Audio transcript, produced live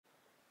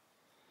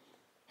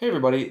Hey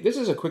everybody, this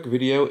is a quick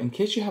video in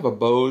case you have a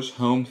Bose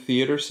home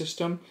theater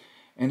system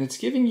and it's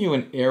giving you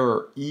an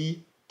error E10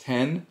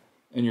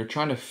 and you're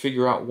trying to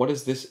figure out what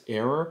is this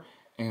error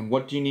and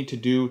what do you need to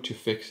do to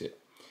fix it.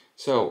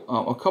 So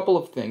a couple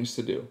of things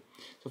to do.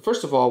 So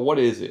first of all, what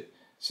is it?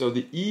 So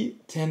the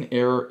E10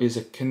 error is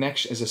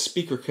a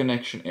speaker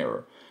connection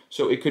error.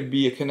 So it could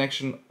be a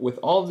connection with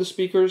all of the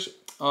speakers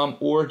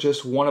or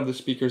just one of the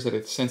speakers that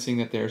it's sensing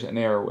that there's an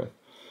error with.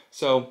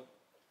 So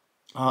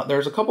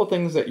there's a couple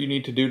things that you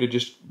need to do to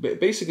just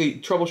basically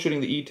troubleshooting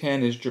the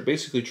E10 is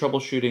basically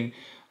troubleshooting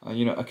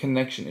a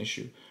connection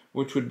issue,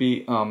 which would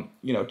be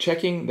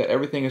checking that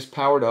everything is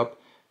powered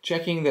up,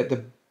 checking that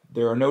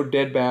there are no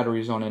dead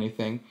batteries on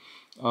anything,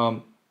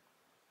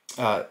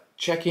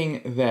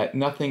 checking that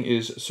nothing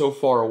is so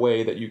far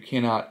away that you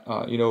cannot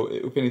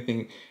if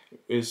anything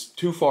is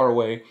too far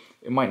away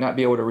it might not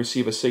be able to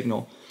receive a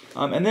signal,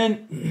 and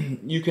then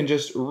you can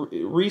just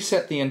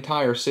reset the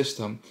entire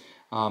system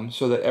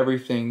so that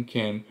everything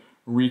can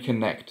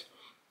reconnect.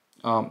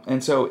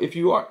 And so if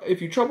you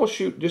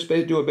troubleshoot, just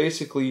do a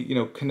basically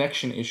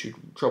connection issue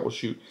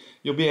troubleshoot,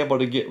 you'll be able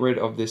to get rid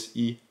of this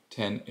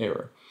E10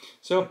 error.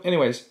 So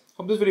anyways,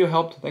 hope this video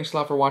helped. Thanks a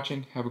lot for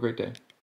watching. Have a great day.